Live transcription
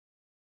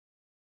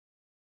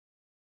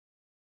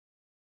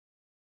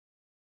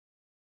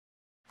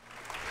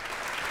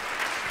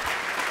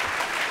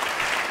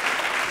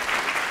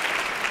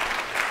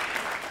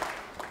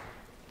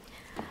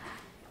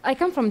I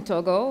come from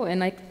Togo,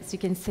 and as you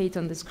can see it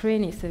on the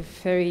screen, it's a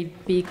very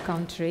big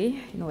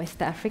country in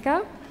West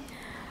Africa.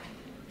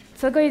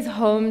 Togo is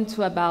home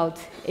to about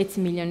 8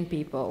 million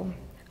people.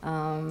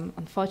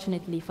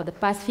 Unfortunately, for the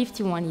past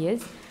 51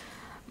 years,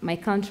 my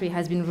country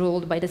has been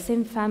ruled by the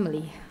same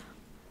family.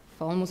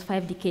 For almost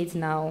 5 decades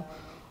now,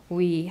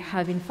 we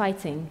have been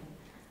fighting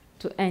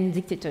to end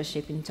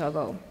dictatorship in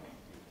Togo.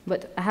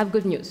 But I have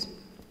good news.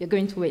 You're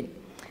going to win.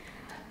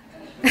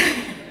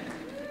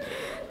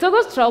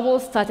 Togo's trouble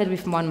started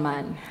with one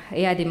man,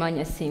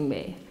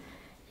 Nyasimbe.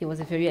 He was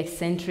a very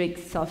eccentric,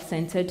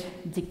 self-centered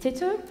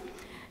dictator.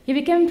 He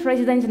became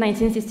president in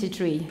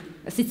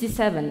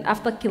 1967,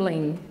 after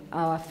killing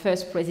our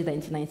first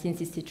president in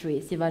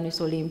 1963, Sylvanus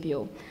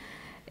Olympio.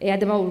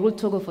 Eyadema ruled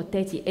Togo for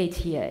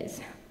 38 years.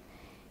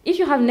 If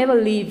you have never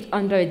lived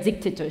under a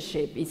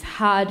dictatorship, it's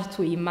hard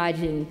to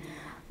imagine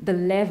the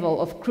level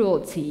of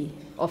cruelty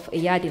of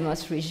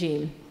Eyadema's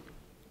regime.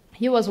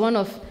 He was one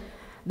of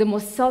the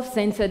most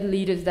self-centered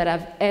leaders that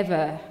I've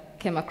ever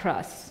come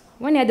across.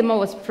 When Eyadema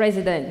was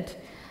president,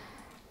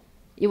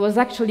 it was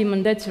actually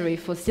mandatory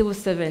for civil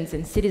servants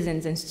and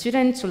citizens and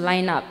students to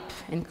line up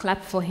and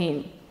clap for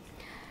him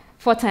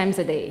 4 times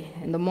a day.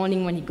 In the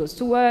morning when he goes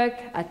to work,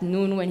 at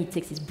noon when he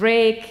takes his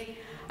break,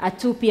 at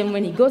 2 p.m.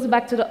 when he goes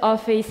back to the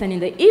office, and in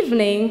the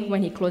evening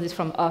when he closes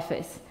from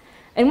office.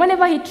 And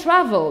whenever he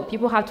traveled,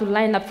 people had to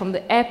line up from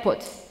the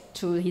airport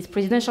to his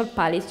presidential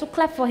palace to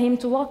clap for him,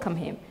 to welcome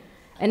him.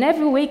 And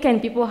every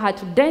weekend, people had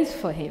to dance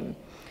for him.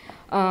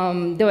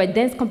 There were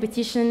dance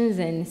competitions,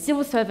 and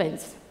civil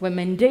servants were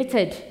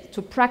mandated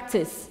to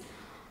practice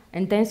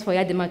and dance for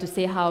Eyadema to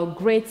say how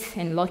great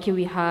and lucky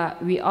we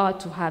are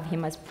to have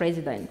him as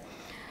president.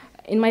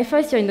 In my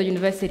first year in the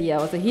university, I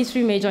was a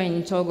history major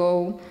in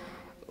Togo.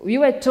 We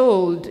were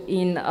told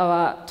in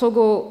our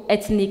Togo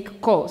ethnic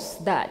course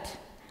that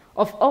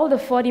of all the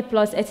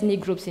 40+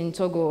 ethnic groups in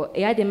Togo,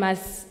 Eyadema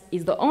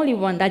is the only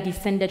one that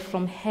descended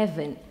from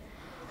heaven.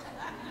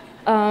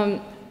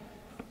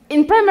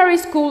 In primary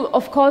school,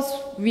 of course,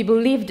 we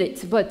believed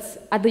it,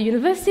 but at the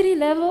university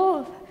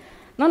level,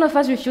 none of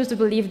us refused to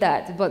believe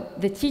that.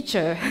 But the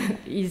teacher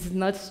is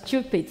not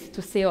stupid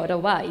to say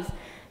otherwise,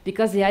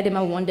 because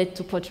Eyadema wanted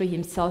to portray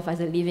himself as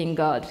a living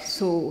God.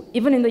 So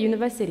even in the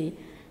university,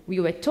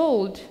 we were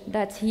told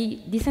that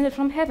he descended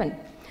from heaven.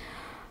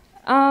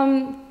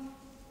 Anyone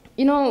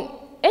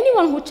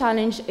who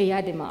challenged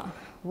Eyadema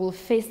will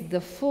face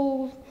the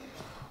full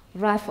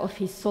wrath of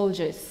his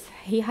soldiers.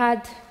 He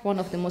had one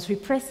of the most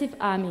repressive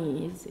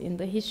armies in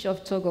the history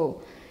of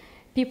Togo.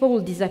 People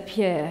will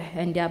disappear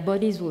and their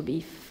bodies will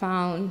be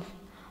found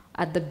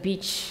at the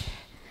beach.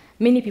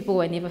 Many people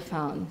were never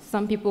found.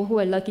 Some people who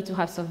were lucky to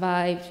have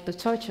survived the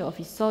torture of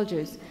his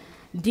soldiers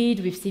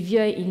did with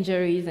severe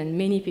injuries, and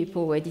many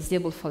people were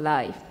disabled for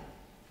life.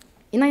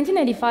 In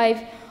 1985,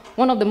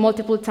 one of the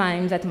multiple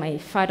times that my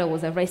father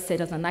was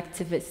arrested as an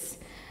activist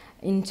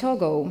in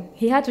Togo,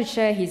 he had to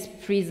share his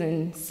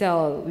prison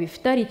cell with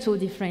 32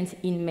 different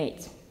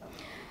inmates.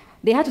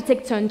 They had to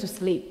take turns to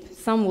sleep.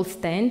 Some will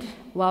stand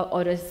while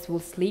others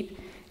will sleep.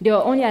 They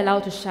were only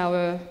allowed to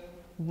shower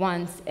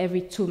once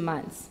every 2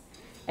 months.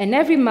 And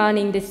every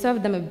morning they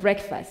served them a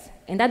breakfast,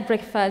 and that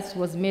breakfast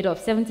was made of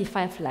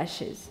 75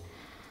 lashes.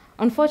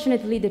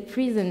 Unfortunately, the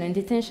prison and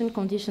detention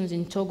conditions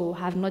in Togo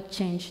have not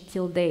changed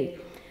till date.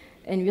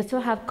 And we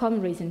still have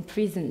comrades in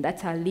prison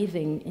that are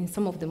living in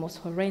some of the most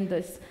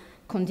horrendous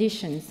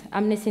conditions.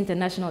 Amnesty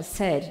International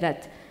said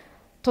that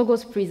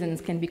Togo's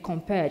prisons can be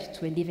compared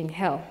to a living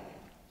hell.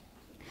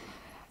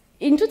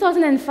 In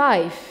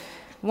 2005,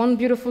 one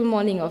beautiful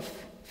morning of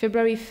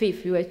February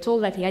 5th, we were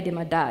told that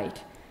Eyadema died.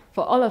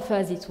 For all of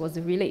us, it was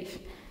a relief.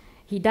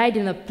 He died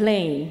in a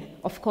plane.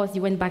 Of course, he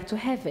went back to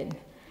heaven.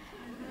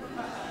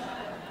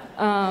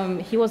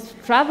 He was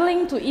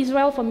traveling to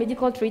Israel for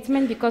medical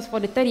treatment because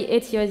for the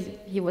 38 years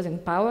he was in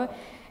power,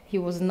 he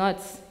was not,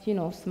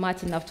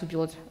 smart enough to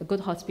build a good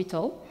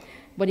hospital,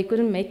 but he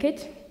couldn't make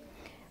it.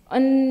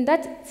 On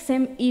that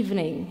same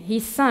evening,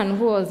 his son,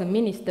 who was a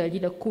minister,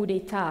 did a coup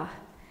d'etat,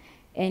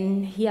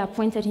 and he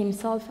appointed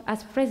himself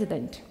as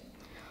president.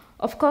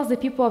 Of course, the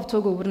people of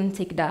Togo wouldn't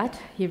take that.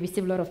 He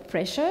received a lot of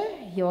pressure.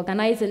 He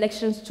organized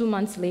elections 2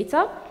 months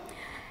later.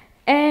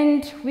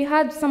 And we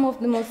had some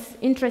of the most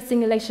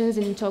interesting elections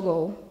in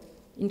Togo.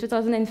 In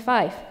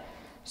 2005,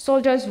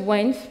 soldiers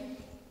went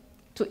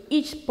to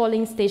each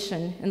polling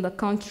station in the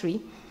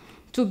country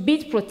to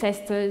beat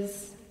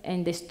protesters,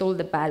 and they stole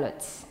the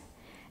ballots.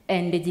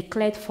 And they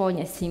declared for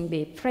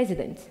Nyasimbe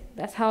president.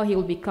 That's how he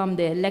will become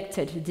the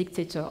elected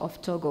dictator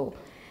of Togo.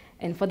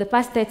 And for the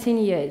past 13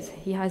 years,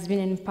 he has been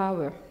in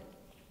power.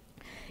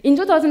 In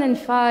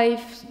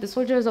 2005, the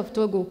soldiers of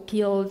Togo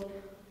killed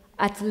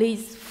at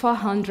least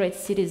 400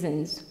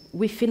 citizens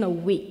within a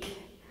week,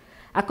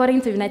 according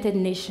to the United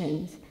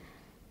Nations.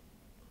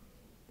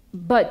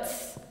 But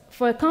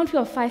for a country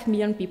of 5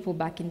 million people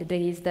back in the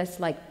days, that's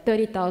like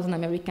 30,000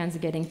 Americans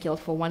getting killed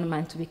for one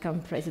man to become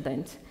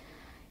president.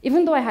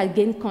 Even though I had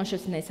gained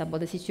consciousness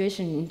about the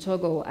situation in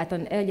Togo at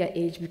an earlier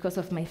age because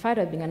of my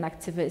father being an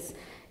activist,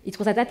 It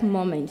was at that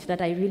moment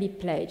that I really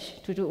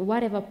pledged to do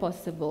whatever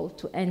possible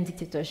to end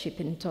dictatorship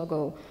in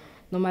Togo,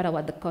 no matter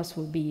what the cost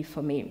will be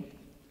for me.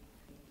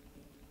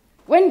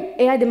 When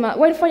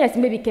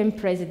Farida became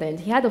president,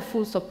 he had the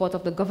full support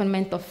of the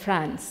government of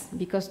France,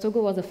 because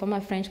Togo was a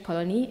former French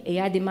colony.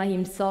 Eyadema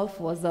himself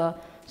was a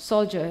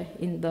soldier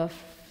in the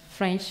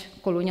French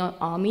colonial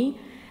army.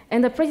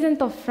 And the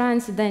president of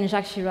France, then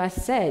Jacques Chirac,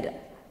 said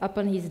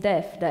upon his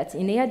death that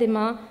in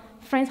Eyadema,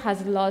 France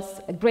has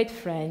lost a great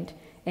friend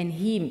and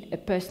him a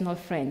personal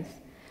friend.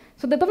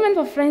 So the government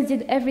of France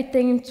did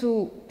everything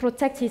to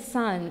protect his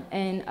son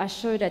and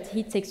assure that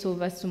he takes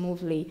over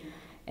smoothly.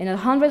 And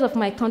hundreds of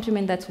my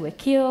countrymen that were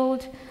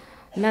killed,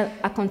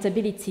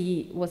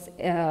 accountability was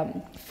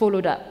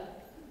followed up.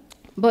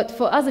 But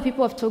for us, the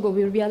people of Togo,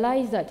 we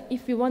realized that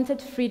if we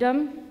wanted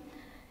freedom,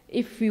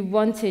 if we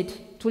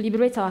wanted to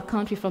liberate our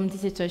country from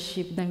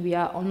dictatorship, then we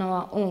are on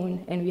our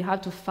own and we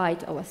have to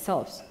fight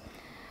ourselves.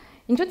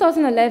 In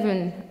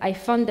 2011, I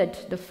founded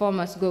the 4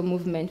 Must Go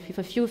movement with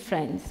a few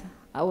friends.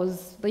 I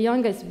was the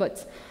youngest,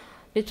 but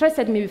they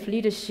trusted me with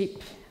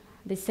leadership.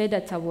 They said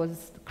that I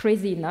was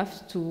crazy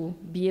enough to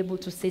be able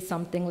to say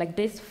something like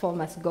this, 4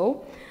 Must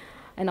Go.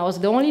 And I was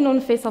the only known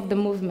face of the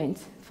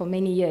movement for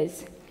many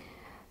years.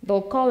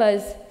 They'll call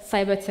us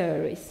cyber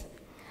terrorists.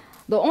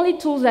 The only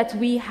tools that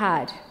we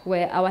had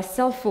were our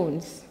cell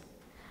phones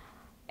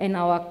and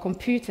our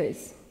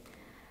computers.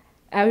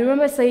 I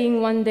remember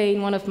saying one day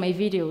in one of my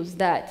videos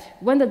that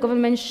when the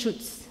government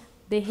shoots,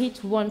 they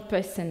hit one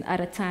person at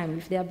a time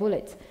with their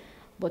bullets.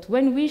 But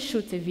when we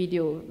shoot a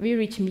video, we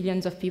reach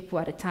millions of people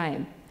at a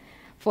time.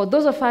 For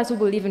those of us who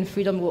believe in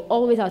freedom, we'll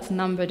always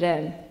outnumber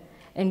them.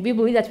 And we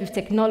believe that with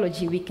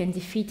technology, we can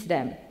defeat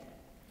them.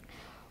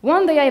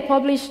 One day, I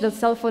published the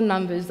cell phone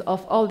numbers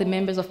of all the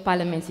members of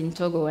parliament in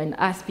Togo and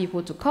asked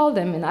people to call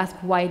them and ask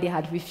why they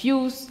had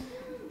refused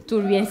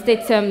to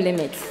reinstate term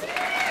limits.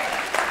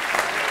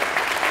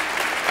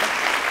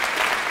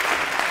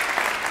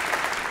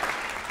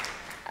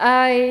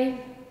 I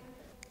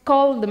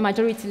called the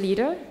majority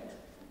leader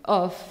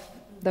of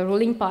the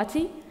ruling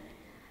party.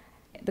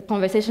 The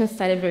conversation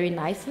started very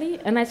nicely,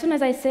 and as soon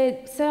as I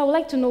said, "Sir, I would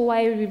like to know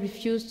why we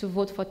refuse to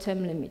vote for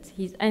term limits,"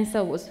 his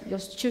answer was, "You're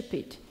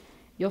stupid,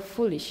 you're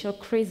foolish, you're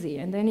crazy,"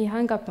 and then he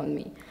hung up on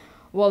me.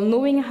 Well,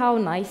 knowing how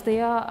nice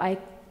they are, I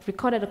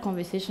recorded a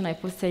conversation, I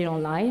posted it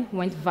online,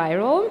 went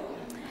viral,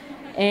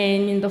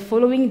 and in the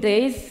following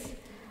days,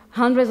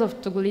 hundreds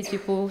of Togolese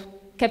people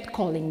kept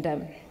calling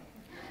them.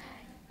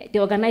 They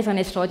organized an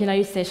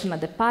extraordinary session at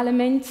the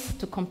parliament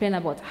to complain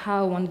about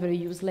how one very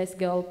useless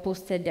girl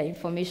posted their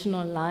information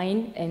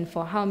online, and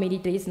for how many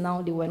days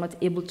now they were not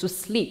able to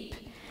sleep.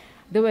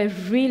 They were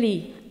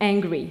really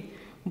angry.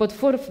 But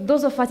for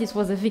those of us, it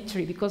was a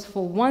victory, because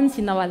for once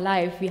in our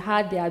life, we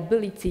had the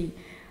ability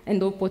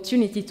and the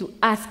opportunity to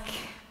ask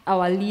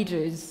our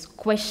leaders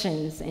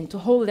questions and to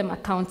hold them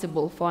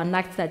accountable for an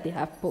act that they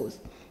have posed.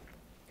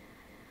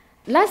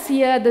 Last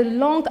year, the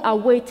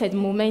long-awaited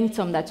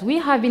momentum that we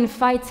have been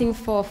fighting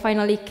for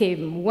finally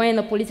came when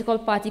a political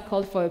party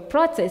called for a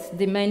protest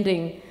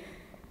demanding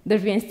the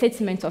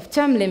reinstatement of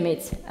term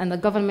limits, and the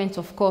government,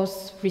 of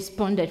course,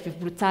 responded with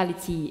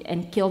brutality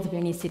and killed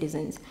many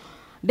citizens.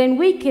 Then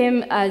we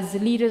came as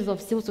leaders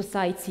of civil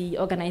society,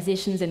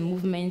 organizations and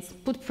movements,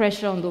 put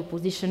pressure on the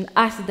opposition,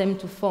 asked them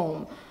to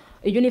form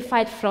a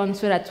unified front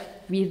so that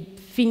we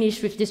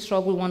finish with this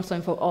struggle once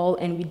and for all,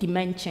 and we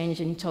demand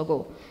change in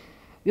Togo.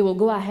 We will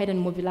go ahead and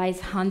mobilize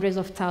hundreds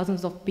of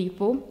thousands of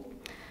people.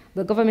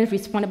 The government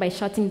responded by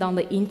shutting down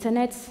the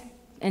internet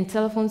and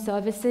telephone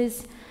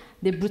services.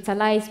 They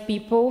brutalized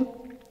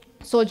people.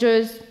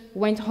 Soldiers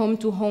went home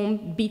to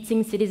home,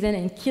 beating citizens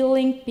and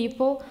killing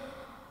people,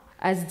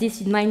 as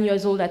this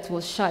 9-year-old that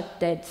was shot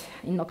dead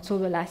in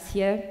October last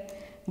year.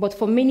 But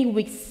for many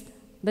weeks,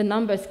 the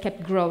numbers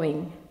kept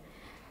growing.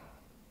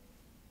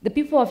 The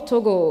people of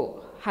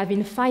Togo have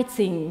been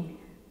fighting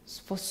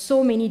for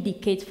so many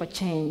decades for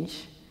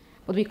change.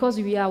 But because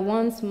we are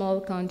one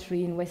small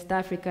country in West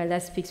Africa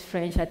that speaks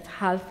French that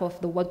half of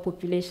the world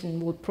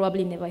population will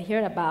probably never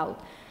hear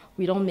about,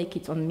 we don't make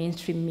it on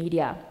mainstream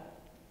media.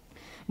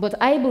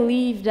 But I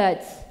believe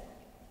that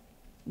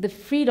the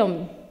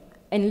freedom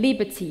and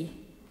liberty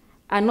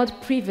are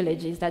not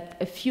privileges that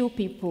a few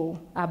people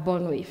are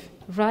born with.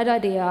 Rather,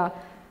 they are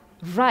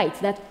rights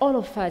that all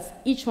of us,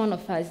 each one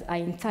of us, are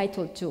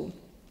entitled to.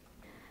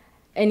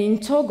 And in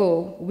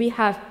Togo, we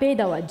have paid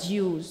our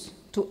dues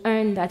to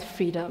earn that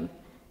freedom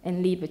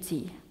and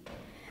liberty.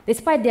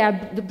 Despite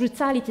the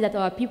brutality that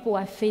our people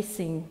are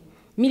facing,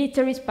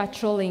 militaries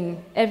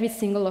patrolling every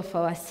single of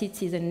our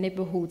cities and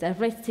neighborhoods,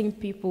 arresting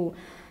people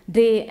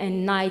day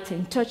and night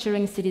and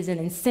torturing citizens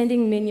and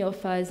sending many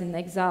of us in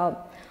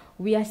exile,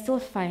 we are still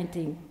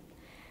fighting.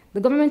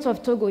 The government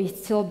of Togo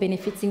is still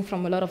benefiting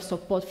from a lot of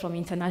support from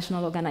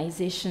international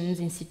organizations,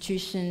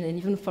 institutions, and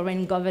even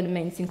foreign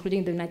governments,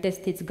 including the United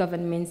States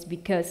governments,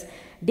 because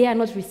they are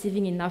not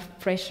receiving enough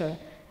pressure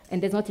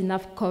and there's not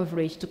enough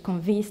coverage to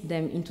convince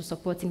them into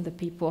supporting the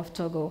people of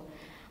Togo.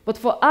 But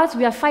for us,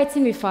 we are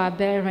fighting with our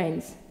bare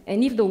hands,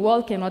 and if the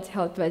world cannot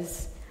help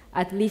us,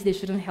 at least they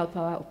shouldn't help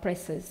our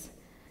oppressors.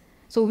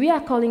 So we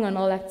are calling on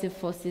all active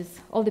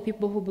forces, all the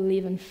people who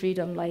believe in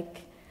freedom,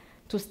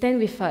 to stand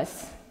with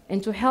us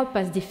and to help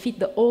us defeat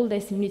the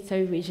oldest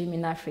military regime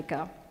in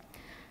Africa.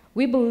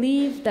 We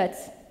believe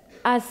that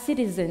as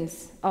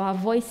citizens, our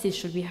voices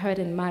should be heard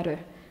and matter.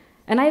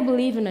 And I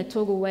believe in a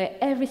Togo where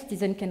every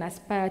citizen can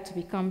aspire to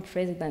become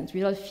president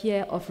without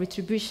fear of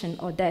retribution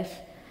or death.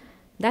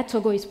 That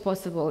Togo is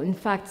possible. In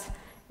fact,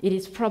 it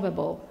is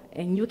probable,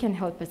 and you can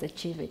help us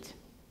achieve it.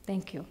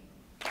 Thank you.